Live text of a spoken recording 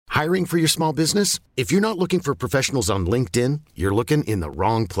Hiring for your small business? If you're not looking for professionals on LinkedIn, you're looking in the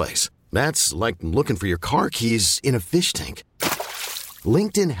wrong place. That's like looking for your car keys in a fish tank.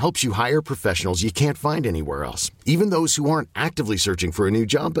 LinkedIn helps you hire professionals you can't find anywhere else, even those who aren't actively searching for a new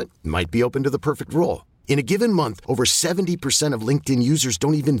job but might be open to the perfect role. In a given month, over 70% of LinkedIn users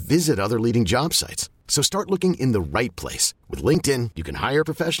don't even visit other leading job sites. So start looking in the right place. With LinkedIn, you can hire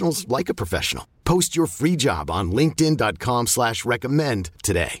professionals like a professional. Post your free job on linkedin.com/recommend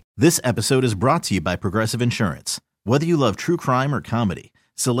today. This episode is brought to you by Progressive Insurance. Whether you love true crime or comedy,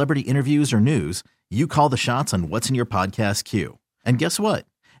 celebrity interviews or news, you call the shots on what's in your podcast queue. And guess what?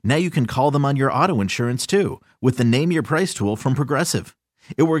 Now you can call them on your auto insurance too with the Name Your Price tool from Progressive.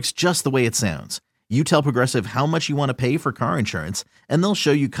 It works just the way it sounds. You tell Progressive how much you want to pay for car insurance, and they'll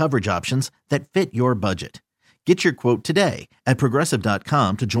show you coverage options that fit your budget. Get your quote today at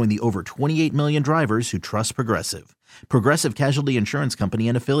Progressive.com to join the over 28 million drivers who trust Progressive. Progressive Casualty Insurance Company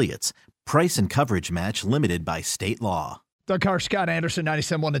and Affiliates. Price and coverage match limited by state law. Doug Carr, Scott Anderson,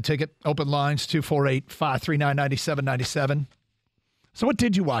 97.1 The Ticket. Open lines, 248-539-9797. So what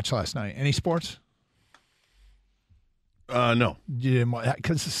did you watch last night? Any sports? No.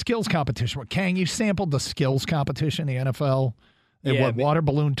 Because the skills competition. Kang, you sampled the skills competition, the NFL. Water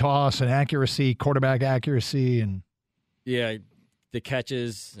balloon toss and accuracy, quarterback accuracy. And yeah, the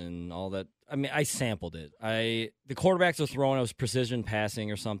catches and all that. I mean, I sampled it. The quarterbacks were throwing. It was precision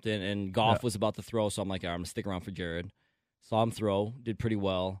passing or something, and Goff was about to throw, so I'm like, all right, I'm going to stick around for Jared. Saw him throw, did pretty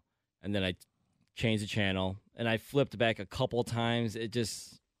well, and then I changed the channel, and I flipped back a couple of times.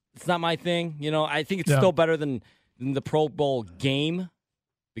 It's not my thing. You know, I think it's still better than the Pro Bowl game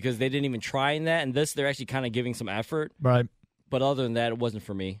because they didn't even try in that. And this, they're actually kind of giving some effort. Right. But other than that, it wasn't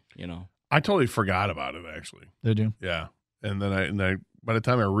for me, you know. I totally forgot about it, actually. Did you? Yeah. And then I by the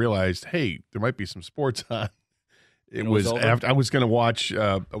time I realized, hey, there might be some sports on, it was after I was going to watch,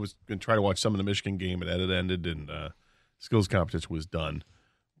 I was going to try to watch some of the Michigan game, and it ended, and skills competition was done.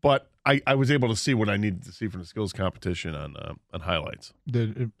 But I was able to see what I needed to see from the skills competition on highlights.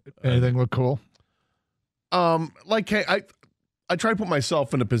 Did anything look cool? Hey, I try to put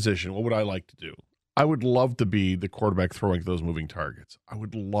myself in a position. What would I like to do? I would love to be the quarterback throwing those moving targets. I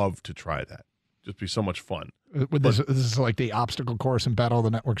would love to try that. Just be so much fun. This is like the obstacle course in Battle of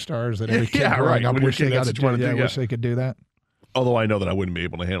the Network Stars that every kid growing up wish they wish they could do that. Although I know that I wouldn't be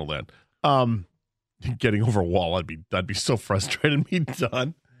able to handle that. Getting over a wall, I'd be so frustrated and be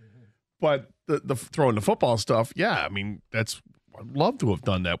done. But the throwing the football stuff, yeah, I mean, I'd love to have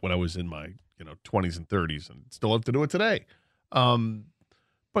done that when I was in my 20s and 30s, and still have to do it today.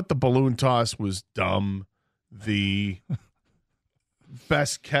 But the balloon toss was dumb. The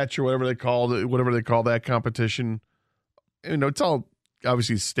best catch or whatever they call that competition, it's all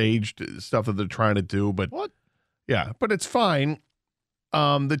obviously staged stuff that they're trying to do. But yeah, but it's fine.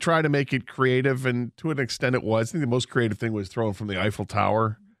 They try to make it creative, and to an extent it was. I think the most creative thing was throwing from the Eiffel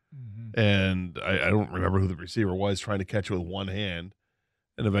Tower. And I don't remember who the receiver was trying to catch it with one hand.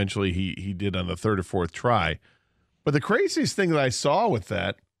 And eventually he did on the third or fourth try. But the craziest thing that I saw with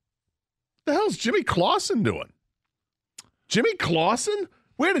that, the hell's Jimmy Clausen doing? Jimmy Clausen?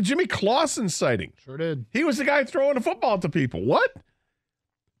 We had a Jimmy Clausen sighting. Sure did. He was the guy throwing the football to people. What?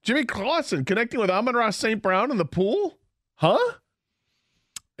 Jimmy Clausen connecting with Amon-Ra St. Brown in the pool? Huh?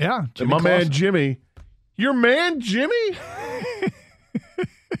 Yeah. Man Jimmy. Your man Jimmy?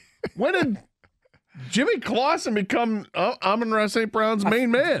 When did Jimmy Clausen become Amon-Ra St. Brown's main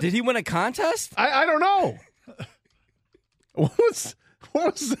man? Did he win a contest? I don't know. What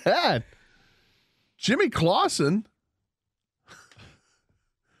was that? Jimmy Clausen?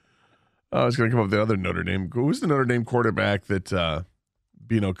 I was going to come up with the other Notre Dame. Who was the Notre Dame quarterback that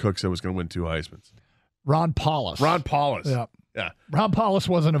Bino Cook said was going to win 2 Heismans? Ron Paulus. Yeah. Ron Paulus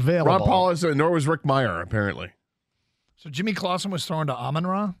wasn't available. Ron Paulus, nor was Rick Meyer, apparently. So Jimmy Clausen was thrown to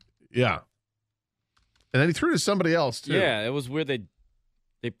Amon-Ra? Yeah. And then he threw to somebody else, too. Yeah, it was weird.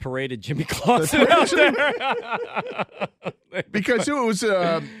 They paraded Jimmy Clausen out there. Because who was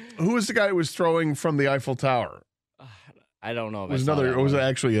the guy who was throwing from the Eiffel Tower? I don't know. It was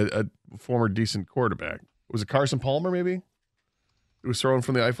actually a former decent quarterback. Was it Carson Palmer, maybe? Who was throwing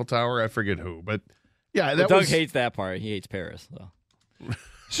from the Eiffel Tower? I forget who. But, yeah. Doug hates that part. He hates Paris. So.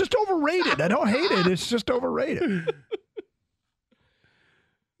 It's just overrated. I don't hate it. It's just overrated.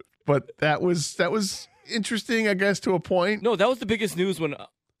 But that was interesting, I guess, to a point. No, that was the biggest news when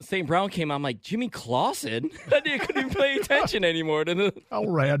St. Brown came out. I'm like, Jimmy Clausen? I couldn't even pay attention anymore. How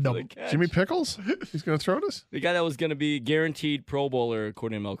random. Jimmy Pickles? He's going to throw this? The guy that was going to be guaranteed Pro Bowler,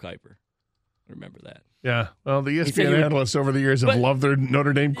 according to Mel Kiper. I remember that. Yeah. Well, the ESPN analysts over the years have loved their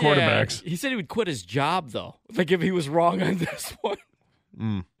Notre Dame quarterbacks. He said he would quit his job, though. Like if he was wrong on this one.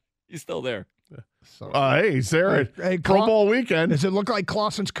 He's still there. So, Hey, Sarah, hey, Pro Bowl weekend. does it look like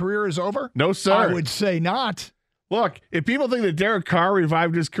Clausen's career is over? No, sir. I would say not. Look, if people think that Derek Carr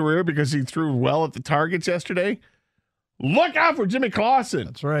revived his career because he threw well at the targets yesterday, look out for Jimmy Clausen.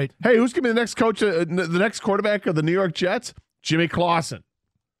 That's right. Hey, who's going to be the next coach, the next quarterback of the New York Jets? Jimmy Clausen.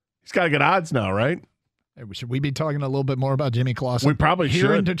 He's got to get odds now, right? Hey, should we be talking a little bit more about Jimmy Clausen? We probably here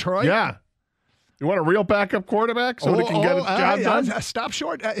should. in Detroit? Yeah. You want a real backup quarterback so he can get a job done? Stop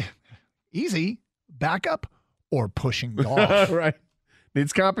short. Easy. Backup or pushing golf. Right.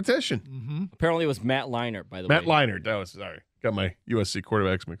 Needs competition. Mm-hmm. Apparently, it was Matt Leinart, by the way. Matt Leinart. That was, sorry. Got my USC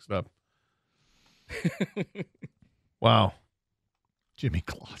quarterbacks mixed up. Wow. Jimmy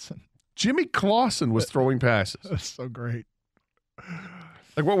Clausen. Jimmy Clausen was throwing passes. That's so great.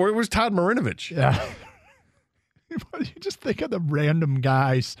 Like, where was Todd Marinovich? Yeah. You just think of the random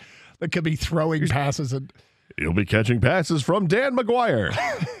guys that could be throwing passes. And He'll be catching passes from Dan McGuire.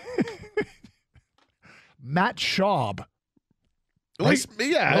 Matt Schaub. At least,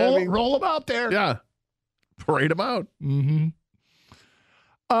 yeah. Roll him out there. Yeah. Parade him out. Mm-hmm.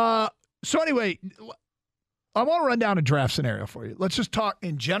 So anyway, I want to run down a draft scenario for you. Let's just talk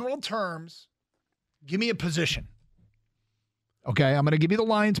in general terms. Give me a position. Okay, I'm going to give you the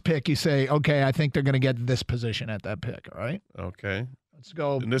Lions pick. You say, okay, I think they're going to get this position at that pick, all right? Okay. Let's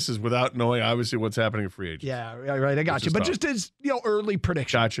go. And this is without knowing, obviously, what's happening in free agency. Yeah, right, I got you. But just as, early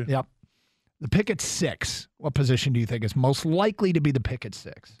prediction. Gotcha. Yep. The pick at 6, what position do you think is most likely to be the pick at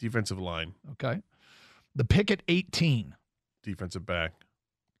 6? Defensive line. Okay. The pick at 18. Defensive back.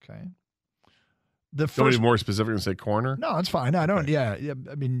 Okay. The Don't first be more specific and say corner? No, it's fine. I don't. Okay. Yeah.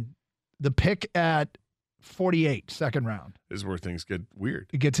 I mean, the pick at 48, second round. This is where things get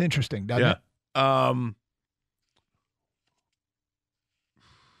weird. It gets interesting, doesn't it?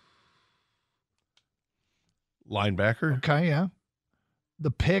 Linebacker. Okay, yeah.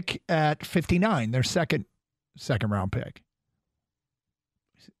 The pick at 59, their second round pick.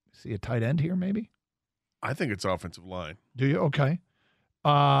 See a tight end here, maybe? I think it's offensive line. Do you? Okay.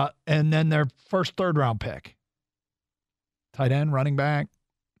 And then their first third round pick. Tight end, running back.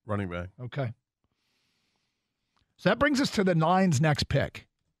 Running back. Okay. So that brings us to the Lions' next pick.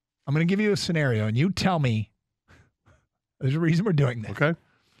 I'm going to give you a scenario, and you tell me there's a reason we're doing this. Okay.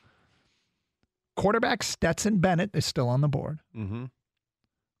 Quarterback Stetson Bennett is still on the board. Mm-hmm.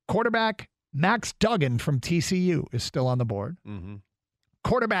 Quarterback Max Duggan from TCU is still on the board. Mm-hmm.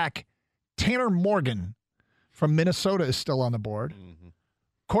 Quarterback Tanner Morgan from Minnesota is still on the board. Mm-hmm.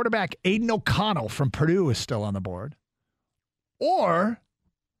 Quarterback Aiden O'Connell from Purdue is still on the board. Or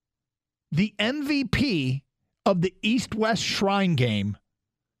the MVP of the East-West Shrine game,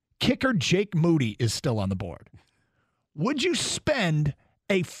 kicker Jake Moody, is still on the board. Would you spend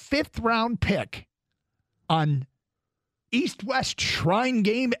a 5th-round pick on East-West Shrine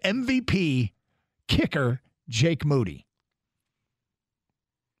game MVP kicker Jake Moody?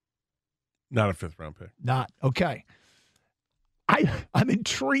 Not a 5th-round pick. Not. Okay. I'm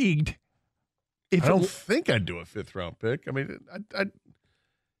intrigued. I don't think I'd do a 5th-round pick. I mean, I'd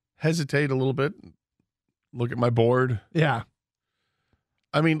hesitate a little bit. Look at my board. Yeah.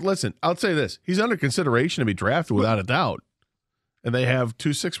 I mean, listen, I'll say this. He's under consideration to be drafted without a doubt. And they have 2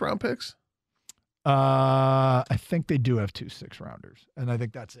 6-round picks? I think they do have 2 6-rounders. And I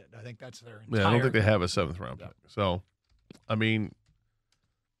think that's it. I think that's their entire... Yeah, I don't think they have a 7th-round pick. So, I mean,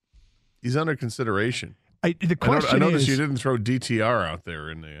 he's under consideration. The question I noticed is, you didn't throw DTR out there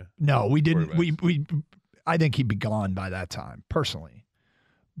in the... No, we didn't. I think he'd be gone by that time, personally.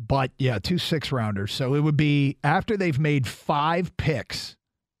 But, yeah, 2 6-rounders. So it would be, after they've made 5 picks,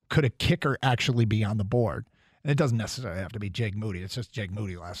 could a kicker actually be on the board? And it doesn't necessarily have to be Jake Moody. It's just Jake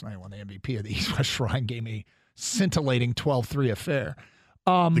Moody last night won the MVP of the East-West Shrine, gave me scintillating 12-3 affair.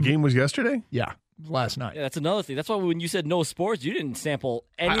 The game was yesterday? Yeah, last night. Yeah, that's another thing. That's why when you said no sports, you didn't sample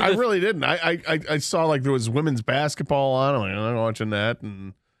any I really didn't. I saw like there was women's basketball on. I'm like, I'm watching that.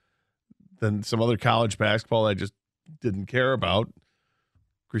 And then some other college basketball I just didn't care about.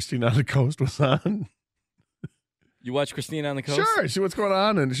 Christina on the Coast was on. You watch Christina on the Coast? Sure. See what's going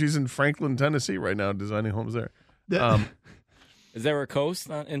on. And she's in Franklin, Tennessee right now, designing homes there. Is there a coast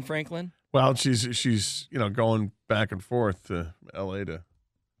in Franklin? Well, she's going back and forth to L.A. to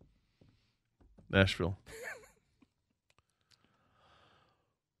Nashville.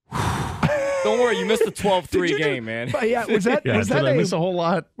 Don't worry, you missed the 12-3 game, man. But yeah, was that I miss a whole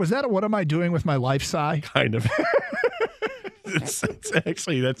lot? Was that a what am I doing with my life sigh? Kind of. it's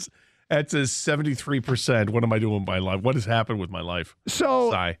actually that's a 73%. What am I doing with my life? What has happened with my life?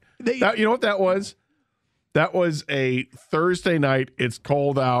 So sigh. You know what that was? That was a Thursday night. It's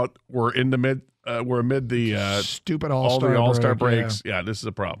cold out. We're amid the stupid all the All-Star break, breaks. Yeah, this is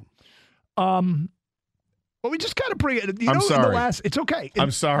a problem. Well, we just got to bring it. I'm sorry. In the last, it's okay.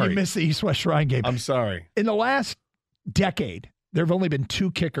 I'm sorry. You missed the East-West Shrine game. I'm sorry. In the last decade, there have only been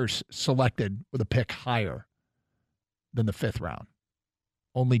 2 kickers selected with a pick higher than the 5th round.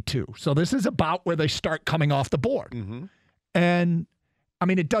 Only 2. So this is about where they start coming off the board. Mm-hmm. And, I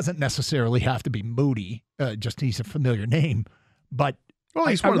mean, it doesn't necessarily have to be Moody. Just he's a familiar name. But well,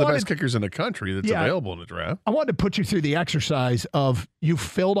 he's one of the best kickers in the country that's available in the draft. I wanted to put you through the exercise of you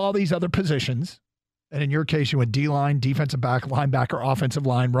filled all these other positions. And in your case, you went D-line, defensive back, linebacker, offensive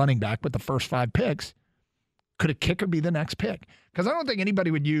line, running back with the first 5 picks. Could a kicker be the next pick? Because I don't think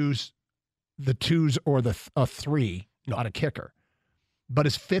anybody would use the 2s or a 3 on a kicker. But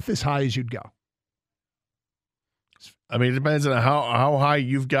is 5th as high as you'd go? I mean, it depends on how high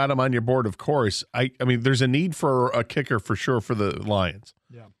you've got him on your board, of course. I mean, there's a need for a kicker for sure for the Lions.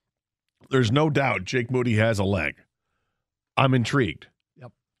 Yeah. There's no doubt Jake Moody has a leg. I'm intrigued.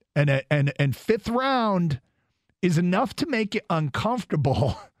 Yep. And 5th round is enough to make you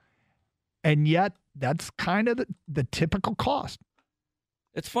uncomfortable, and yet that's kind of the typical cost.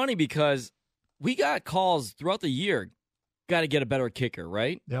 It's funny because we got calls throughout the year, got to get a better kicker,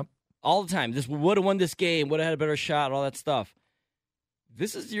 right? Yep. All the time. This would have won this game, would have had a better shot, all that stuff.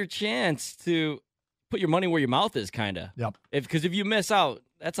 This is your chance to put your money where your mouth is, kind of. Yep. Because if you miss out,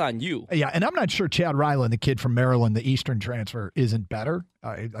 that's on you. Yeah, and I'm not sure Chad Ryland, the kid from Maryland, the Eastern transfer, isn't better.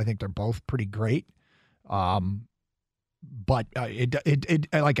 I think they're both pretty great. But it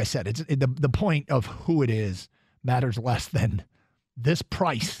like I said, the point of who it is matters less than this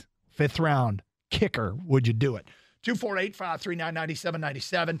price. 5th round kicker, would you do it?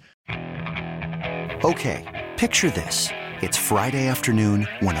 248-539-9797. Okay, picture this. It's Friday afternoon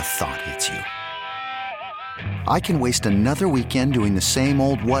when a thought hits you. I can waste another weekend doing the same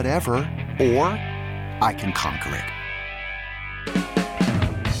old whatever, or I can conquer it.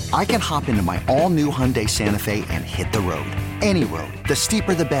 I can hop into my all-new Hyundai Santa Fe and hit the road. Any road. The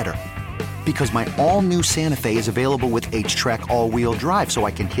steeper, the better. Because my all-new Santa Fe is available with H-Track all-wheel drive, so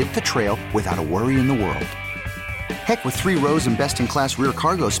I can hit the trail without a worry in the world. Heck, with 3 rows and best-in-class rear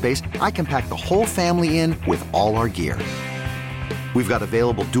cargo space, I can pack the whole family in with all our gear. We've got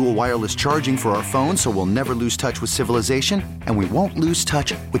available dual wireless charging for our phones, so we'll never lose touch with civilization, and we won't lose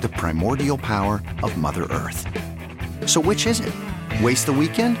touch with the primordial power of Mother Earth. So which is it? Waste the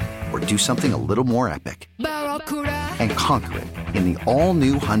weekend or do something a little more epic? And conquer it in the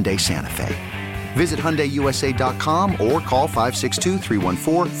all-new Hyundai Santa Fe. Visit HyundaiUSA.com or call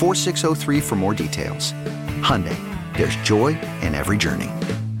 562-314-4603 for more details. Hyundai, there's joy in every journey.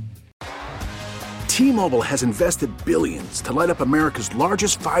 T-Mobile has invested billions to light up America's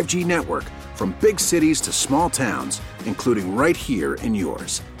largest 5G network, from big cities to small towns, including right here in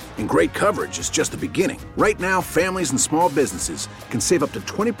yours. And great coverage is just the beginning. Right now, families and small businesses can save up to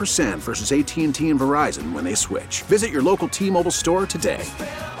 20% versus AT&T and Verizon when they switch. Visit your local T-Mobile store today.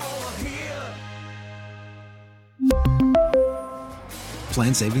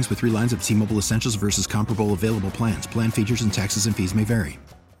 Plan savings with 3 lines of T-Mobile Essentials versus comparable available plans. Plan features and taxes and fees may vary.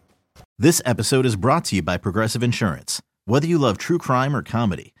 This episode is brought to you by Progressive Insurance. Whether you love true crime or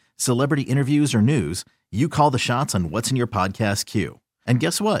comedy, celebrity interviews or news, you call the shots on what's in your podcast queue. And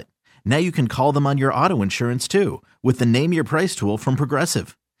guess what? Now you can call them on your auto insurance too with the Name Your Price tool from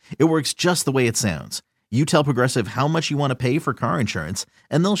Progressive. It works just the way it sounds. You tell Progressive how much you want to pay for car insurance,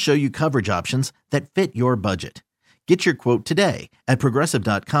 and they'll show you coverage options that fit your budget. Get your quote today at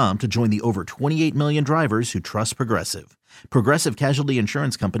Progressive.com to join the over 28 million drivers who trust Progressive. Progressive Casualty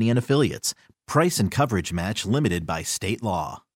Insurance Company and Affiliates. Price and coverage match limited by state law.